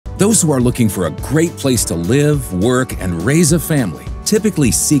Those who are looking for a great place to live, work, and raise a family typically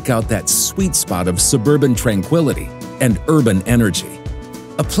seek out that sweet spot of suburban tranquility and urban energy.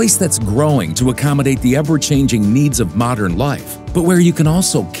 A place that's growing to accommodate the ever-changing needs of modern life, but where you can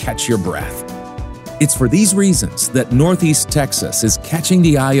also catch your breath. It's for these reasons that Northeast Texas is catching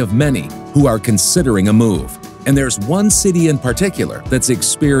the eye of many who are considering a move. And there's one city in particular that's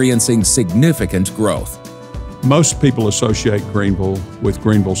experiencing significant growth. Most people associate Greenville with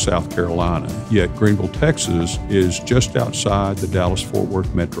Greenville, South Carolina, yet Greenville, Texas is just outside the Dallas-Fort Worth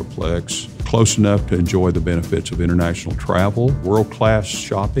Metroplex, close enough to enjoy the benefits of international travel, world-class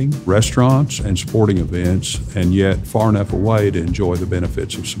shopping, restaurants, and sporting events, and yet far enough away to enjoy the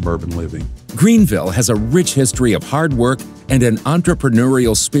benefits of suburban living. Greenville has a rich history of hard work and an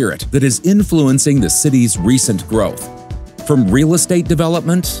entrepreneurial spirit that is influencing the city's recent growth. From real estate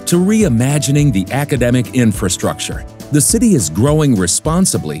development to reimagining the academic infrastructure, the city is growing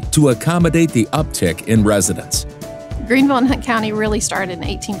responsibly to accommodate the uptick in residents. Greenville and Hunt County really started in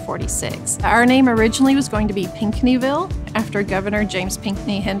 1846. Our name originally was going to be Pinckneyville, after Governor James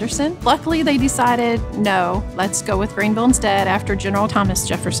Pinckney Henderson. Luckily, they decided, no, let's go with Greenville instead after General Thomas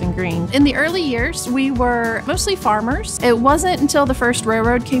Jefferson Green. In the early years, we were mostly farmers. It wasn't until the first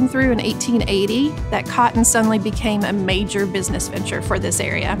railroad came through in 1880 that cotton suddenly became a major business venture for this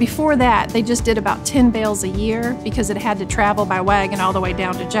area. Before that, they just did about 10 bales a year because it had to travel by wagon all the way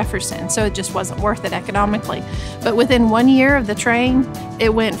down to Jefferson, so it just wasn't worth it economically. But within 1 year of the train,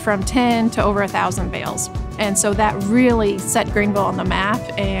 it went from 10 to over 1,000 bales. And so that really set Greenville on the map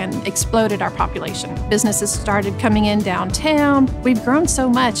and exploded our population. Businesses started coming in downtown. We've grown so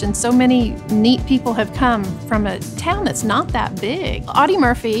much, and so many neat people have come from a town that's not that big. Audie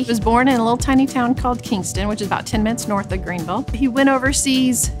Murphy was born in a little tiny town called Kingston, which is about 10 minutes north of Greenville. He went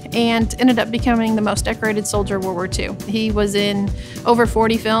overseas and ended up becoming the most decorated soldier of World War II. He was in over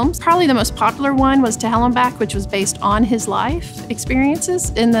 40 films. Probably the most popular one was To Hell and Back, which was based on his life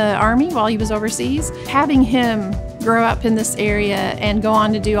experiences in the Army while he was overseas. Having him grow up in this area and go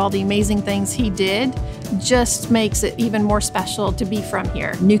on to do all the amazing things he did just makes it even more special to be from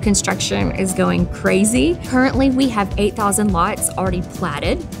here. New construction is going crazy. Currently, we have 8,000 lots already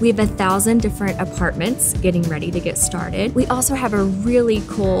platted. We have 1,000 different apartments getting ready to get started. We also have a really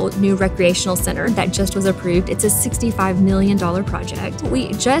cool new recreational center that just was approved. It's a $65 million project.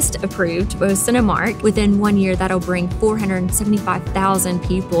 We just approved both Cinemark. Within 1 year, that'll bring 475,000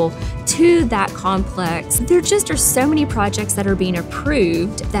 people to that complex. There just are so many projects that are being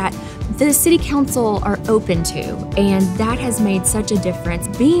approved that the City Council are open to, and that has made such a difference.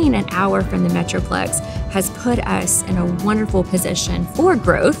 Being an hour from the Metroplex has put us in a wonderful position for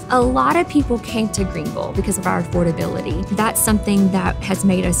growth. A lot of people came to Greenville because of our affordability. That's something that has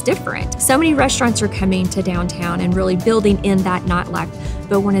made us different. So many restaurants are coming to downtown and really building in that nightlife.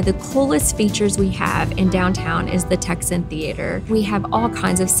 But one of the coolest features we have in downtown is the Texan Theater. We have all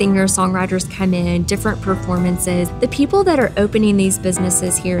kinds of singers, songwriters come in, different performances. The people that are opening these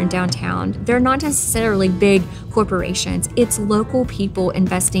businesses here in downtown, they're not necessarily big corporations. It's local people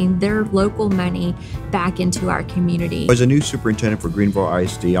investing their local money back into our community. As a new superintendent for Greenville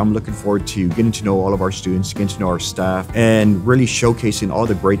ISD, I'm looking forward to getting to know all of our students, getting to know our staff, and really showcasing all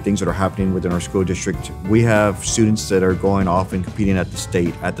the great things that are happening within our school district. We have students that are going off and competing at the state,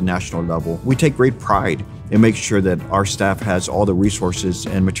 at the national level. We take great pride and make sure that our staff has all the resources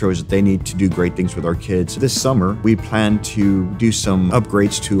and materials that they need to do great things with our kids. This summer, we plan to do some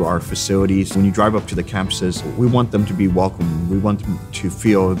upgrades to our facilities. When you drive up to the campuses, we want them to be welcome. We want them to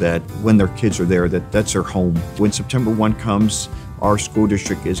feel that when their kids are there, that that's their home. When September 1 comes, our school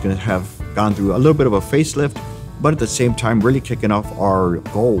district is going to have gone through a little bit of a facelift, but at the same time, really kicking off our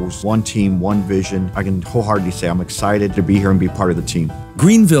goals. One team, one vision. I can wholeheartedly say I'm excited to be here and be part of the team.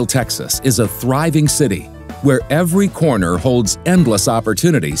 Greenville, Texas is a thriving city where every corner holds endless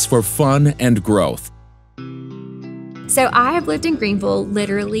opportunities for fun and growth. So I have lived in Greenville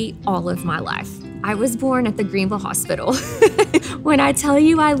literally all of my life. I was born at the Greenville Hospital. When I tell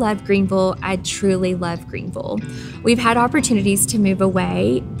you I love Greenville, I truly love Greenville. We've had opportunities to move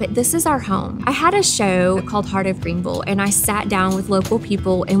away, but this is our home. I had a show called Heart of Greenville, and I sat down with local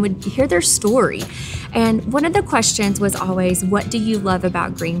people and would hear their story. And one of the questions was always, what do you love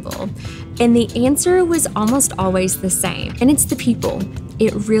about Greenville? And the answer was almost always the same, and it's the people.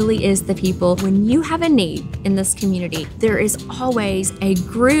 It really is the people. When you have a need in this community, there is always a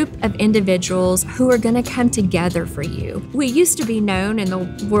group of individuals who are going to come together for you. We used to be known in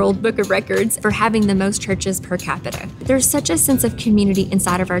the World Book of Records for having the most churches per capita. There's such a sense of community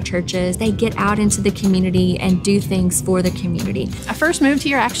inside of our churches. They get out into the community and do things for the community. I first moved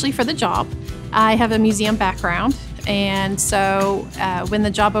here actually for the job. I have a museum background. And so when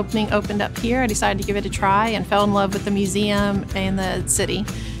the job opening opened up here, I decided to give it a try and fell in love with the museum and the city.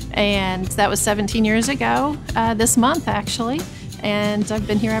 And that was 17 years ago, this month actually. And I've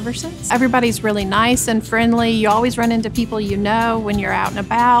been here ever since. Everybody's really nice and friendly. You always run into people you know when you're out and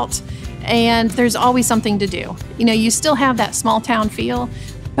about, and there's always something to do. You know, you still have that small town feel,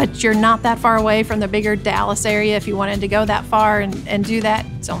 but you're not that far away from the bigger Dallas area. If you wanted to go that far and do that,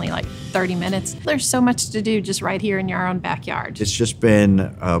 it's only like 30 minutes. There's so much to do just right here in your own backyard. It's just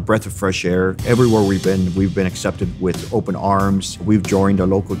been a breath of fresh air. Everywhere we've been accepted with open arms. We've joined a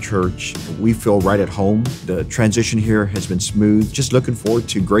local church. We feel right at home. The transition here has been smooth. Just looking forward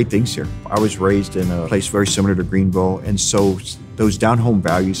to great things here. I was raised in a place very similar to Greenville, and so those down-home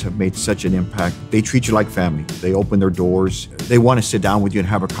values have made such an impact. They treat you like family. They open their doors. They want to sit down with you and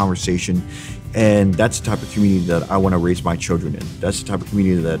have a conversation. And that's the type of community that I want to raise my children in. That's the type of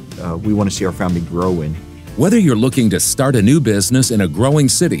community that we want to see our family grow in. Whether you're looking to start a new business in a growing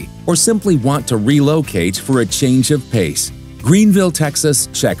city or simply want to relocate for a change of pace, Greenville, Texas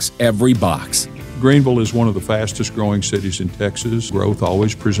checks every box. Greenville is one of the fastest growing cities in Texas. Growth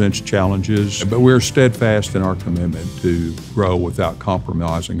always presents challenges, but we're steadfast in our commitment to grow without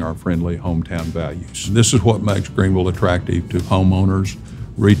compromising our friendly hometown values. This is what makes Greenville attractive to homeowners,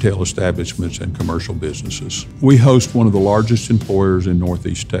 retail establishments, and commercial businesses. We host one of the largest employers in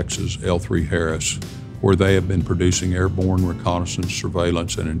Northeast Texas, L3 Harris, where they have been producing airborne reconnaissance,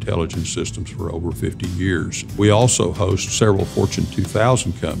 surveillance, and intelligence systems for over 50 years. We also host several Fortune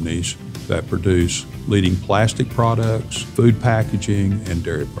 2000 companies that produce leading plastic products, food packaging, and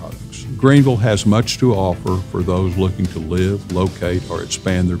dairy products. Greenville has much to offer for those looking to live, locate, or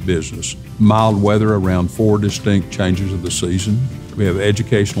expand their business. Mild weather around 4 distinct changes of the season. We have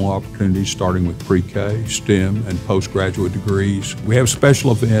educational opportunities starting with pre-K, STEM, and postgraduate degrees. We have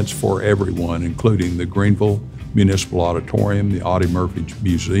special events for everyone, including the Greenville Municipal Auditorium, the Audie Murphy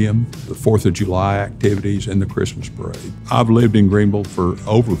Museum, the 4th of July activities, and the Christmas parade. I've lived in Greenville for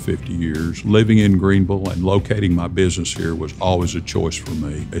over 50 years. Living in Greenville and locating my business here was always a choice for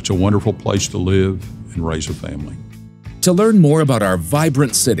me. It's a wonderful place to live and raise a family. To learn more about our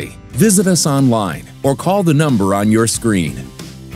vibrant city, visit us online or call the number on your screen.